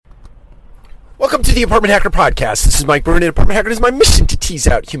Welcome to the Apartment Hacker Podcast. This is Mike Byrne, and Apartment Hacker is my mission to tease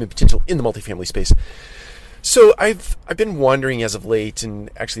out human potential in the multifamily space. So I've been wondering as of late, and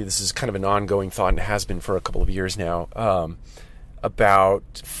actually this is kind of an ongoing thought and has been for a couple of years now,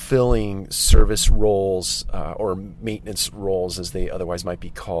 about filling service roles or maintenance roles, as they otherwise might be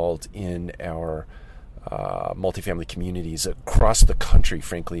called, in our multifamily communities across the country.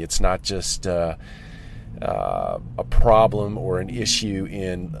 Frankly, it's not just a problem or an issue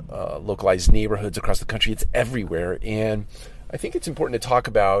in localized neighborhoods across the country. It's everywhere. And I think it's important to talk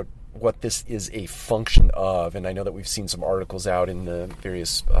about what this is a function of. And I know that we've seen some articles out in the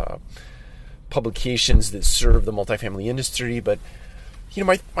various publications that serve the multifamily industry. But, you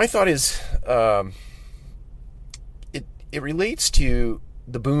know, my thought is it relates to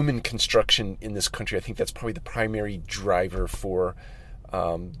the boom in construction in this country. I think that's probably the primary driver for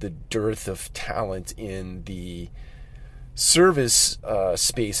the dearth of talent in the service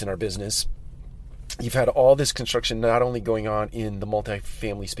space in our business. You've had all this construction not only going on in the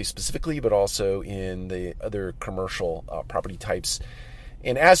multifamily space specifically, but also in the other commercial property types.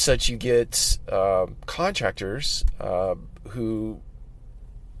 And as such, you get contractors who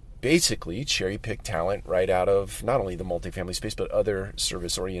basically cherry pick talent right out of not only the multifamily space, but other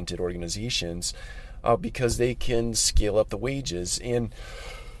service-oriented organizations, because they can scale up the wages. And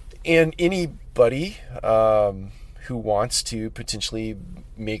anybody who wants to potentially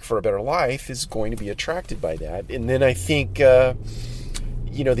make for a better life is going to be attracted by that. And then I think, the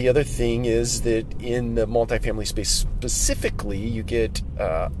other thing is that in the multifamily space specifically, you've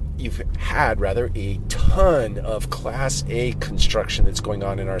had a ton of Class A construction that's going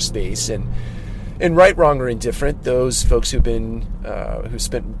on in our space. And right, wrong, or indifferent, those folks who've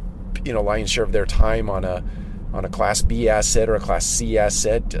spent lion's share of their time on a Class B asset or a Class C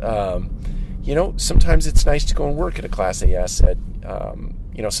asset, sometimes it's nice to go and work at a Class A asset.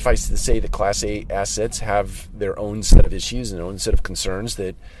 Suffice to say that Class A assets have their own set of issues and their own set of concerns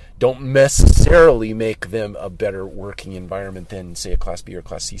that don't necessarily make them a better working environment than, say, a Class B or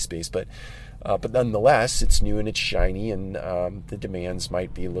Class C space. But nonetheless, it's new and it's shiny, and the demands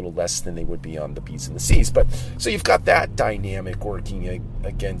might be a little less than they would be on the Bs and the Cs. But so you've got that dynamic working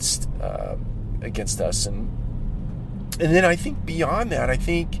against us, and then I think beyond that,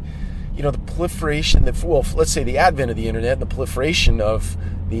 the proliferation let's say the advent of the internet and the proliferation of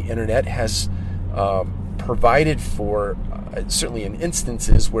the internet has provided for certainly in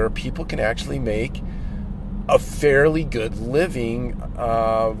instances where people can actually make a fairly good living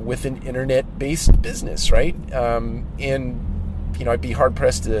with an internet-based business, right? I'd be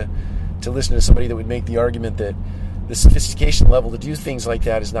hard-pressed to listen to somebody that would make the argument that the sophistication level to do things like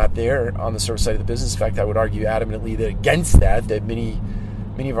that is not there on the service side of the business. In fact, I would argue adamantly that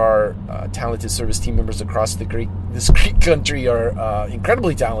many of our talented service team members across this great country are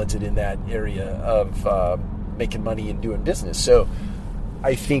incredibly talented in that area of making money and doing business. So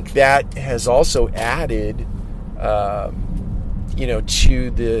I think that has also added,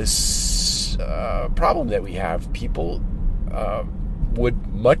 to this problem that we have. People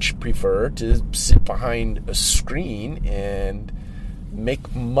would much prefer to sit behind a screen and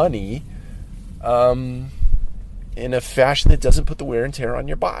make money in a fashion that doesn't put the wear and tear on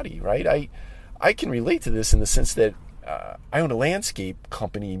your body, right? I can relate to this in the sense that I owned a landscape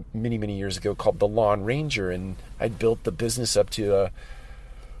company many, many years ago called The Lawn Ranger, and I'd built the business up to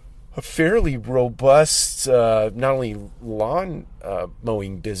a fairly robust, not only lawn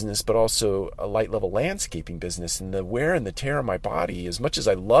mowing business, but also a light-level landscaping business. And the wear and the tear on my body, as much as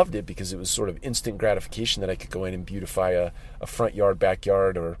I loved it because it was sort of instant gratification that I could go in and beautify a front yard,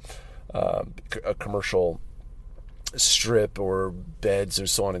 backyard, or a commercial strip or beds or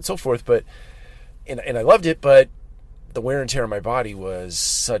so on and so forth, and I loved it, but the wear and tear on my body was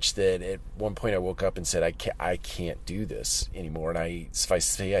such that at one point I woke up and said, I can't do this anymore. And suffice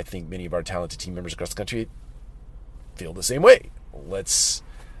to say, I think many of our talented team members across the country feel the same way. Let's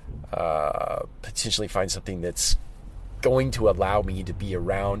potentially find something that's going to allow me to be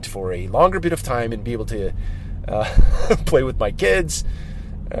around for a longer bit of time and be able to play with my kids,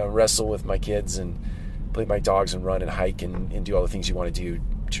 wrestle with my kids, and play with my dogs and run and hike and do all the things you want to do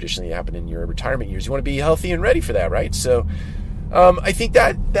traditionally happen in your retirement years. You want to be healthy and ready for that, right? So I think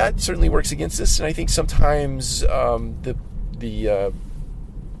that certainly works against us, and I think sometimes the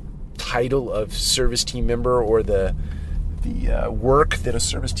title of service team member or the work that a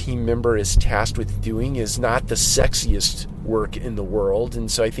service team member is tasked with doing is not the sexiest work in the world. And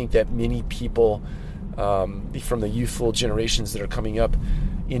so I think that many people from the youthful generations that are coming up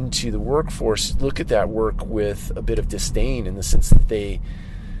into the workforce look at that work with a bit of disdain, in the sense that they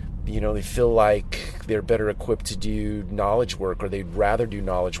they feel like they're better equipped to do knowledge work, or they'd rather do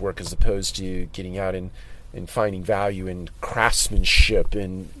knowledge work as opposed to getting out and finding value in craftsmanship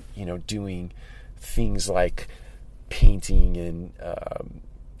and, doing things like painting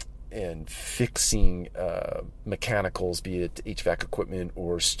and fixing mechanicals, be it HVAC equipment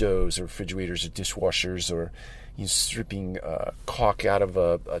or stoves or refrigerators or dishwashers, or stripping caulk out of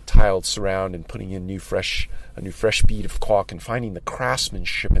a tiled surround and putting in a new fresh bead of caulk, and finding the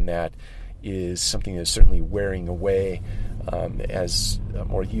craftsmanship in that is something that's certainly wearing away as a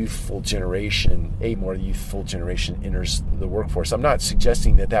more youthful generation enters the workforce. I'm not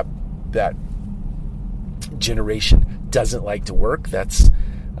suggesting that generation doesn't like to work. That's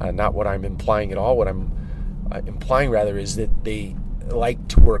not what I'm implying at all. What I'm implying rather is that they like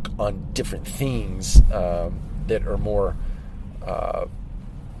to work on different things that are more,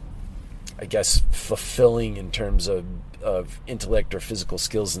 fulfilling in terms of intellect or physical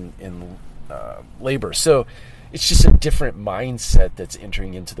skills in labor. So it's just a different mindset that's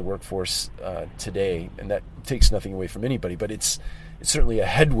entering into the workforce today, and that takes nothing away from anybody, but it's certainly a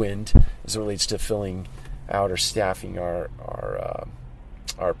headwind as it relates to filling out or staffing our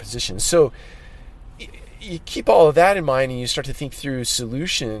positions. So you keep all of that in mind, and you start to think through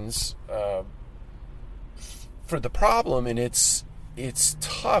solutions for the problem, and it's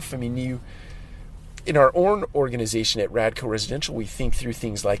tough. I mean, in our own organization at Radco Residential, we think through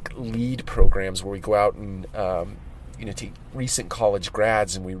things like LEAD programs, where we go out and take recent college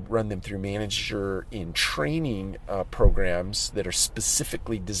grads and we run them through manager in training programs that are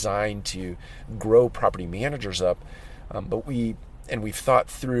specifically designed to grow property managers up. But we've thought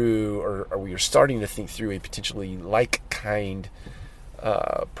through, or we are starting to think through, a potentially like-kind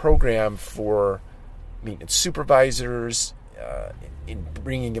program for maintenance supervisors, in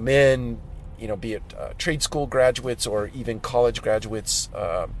bringing them in, be it trade school graduates or even college graduates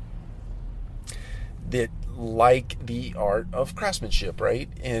that like the art of craftsmanship, right?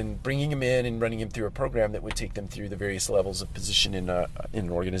 And bringing them in and running them through a program that would take them through the various levels of position in an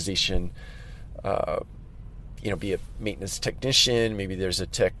organization. Be a maintenance technician, maybe there's a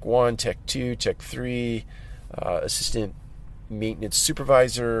Tech 1, Tech 2, Tech 3, assistant maintenance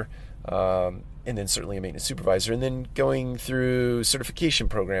supervisor, and then certainly a maintenance supervisor, and then going through certification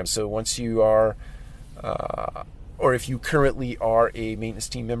programs. So once you are, or if you currently are a maintenance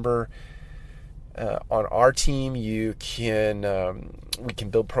team member, on our team, we can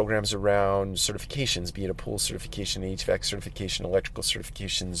build programs around certifications, be it a pool certification, HVAC certification, electrical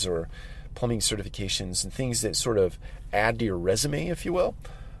certifications, or plumbing certifications, and things that sort of add to your resume, if you will,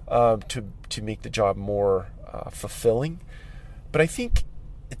 to make the job more fulfilling. But I think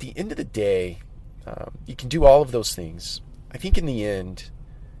at the end of the day, you can do all of those things. I think in the end,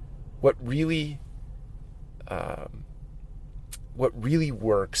 what really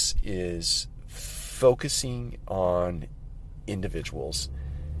works is focusing on individuals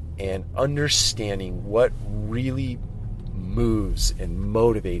and understanding what really moves and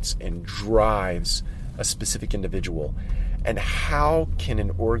motivates and drives a specific individual, and how can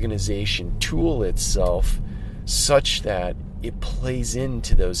an organization tool itself such that it plays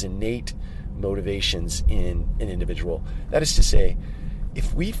into those innate motivations in an individual. That is to say,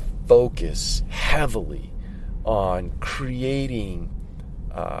 if we focus heavily on creating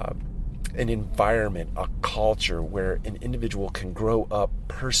an environment, a culture where an individual can grow up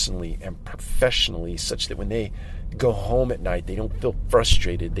personally and professionally, such that when they go home at night, they don't feel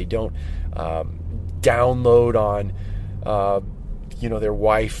frustrated, they don't download on their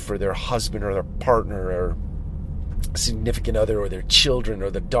wife or their husband or their partner or significant other or their children or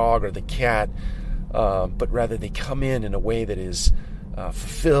the dog or the cat, but rather they come in a way that is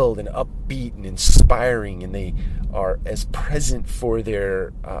fulfilled and upbeat and inspiring, and they are as present for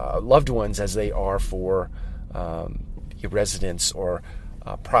their loved ones as they are for residents or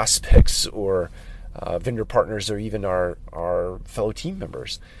prospects or vendor partners or even our fellow team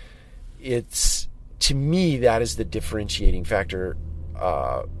members. It's, to me, that is the differentiating factor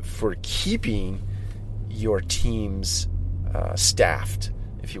for keeping your teams staffed,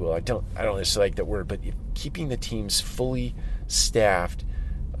 if you will. I don't necessarily like that word, but keeping the teams fully staffed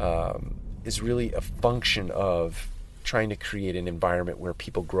is really a function of trying to create an environment where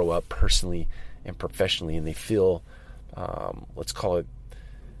people grow up personally and professionally, and they feel, let's call it,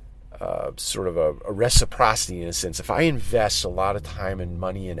 sort of a reciprocity in a sense. If I invest a lot of time and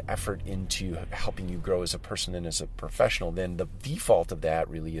money and effort into helping you grow as a person and as a professional, then the default of that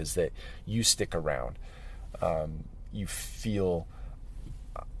really is that you stick around. You feel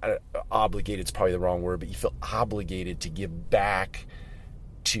obligated, it's probably the wrong word, but you feel obligated to give back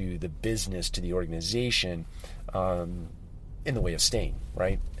to the business, to the organization, in the way of staying,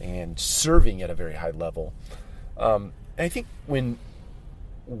 right? And serving at a very high level. And I think when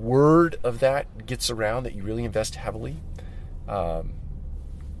word of that gets around, that you really invest heavily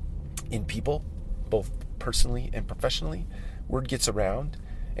in people, both personally and professionally, word gets around,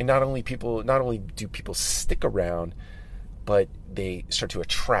 and not only do people stick around, but they start to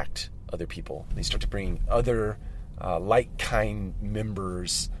attract other people. They start to bring other like-kind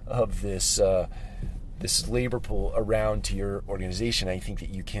members of this labor pool around to your organization. I think that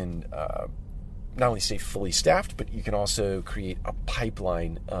you can not only stay fully staffed, but you can also create a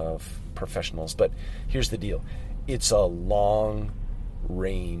pipeline of professionals. But here's the deal. It's a long-range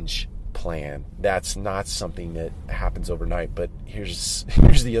plan. That's not something that happens overnight. But here's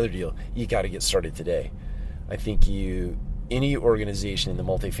the other deal. You got to get started today. I think any organization in the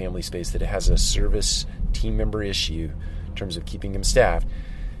multifamily space that has a service team member issue in terms of keeping them staffed,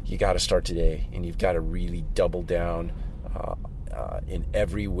 you got to start today, and you've got to really double down in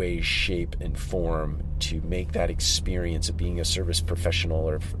every way, shape, and form to make that experience of being a service professional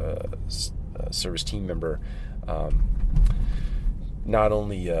or a service team member not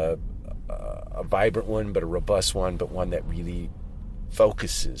only a vibrant one, but a robust one, but one that really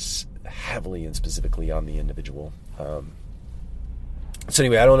focuses heavily and specifically on the individual. So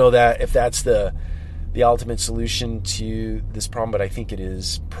anyway, I don't know if that's the ultimate solution to this problem, but I think it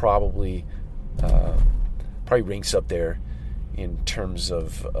is probably ranks up there in terms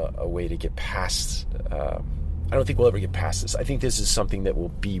of a way to get past. I don't think we'll ever get past this. I think this is something that will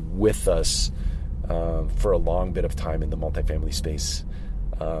be with us for a long bit of time in the multifamily space.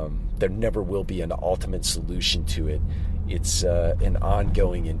 There never will be an ultimate solution to it. It's an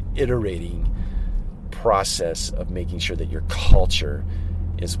ongoing and iterating process of making sure that your culture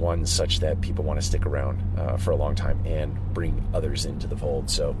is one such that people want to stick around for a long time and bring others into the fold.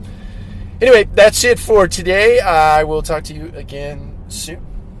 So anyway, that's it for today. I will talk to you again soon.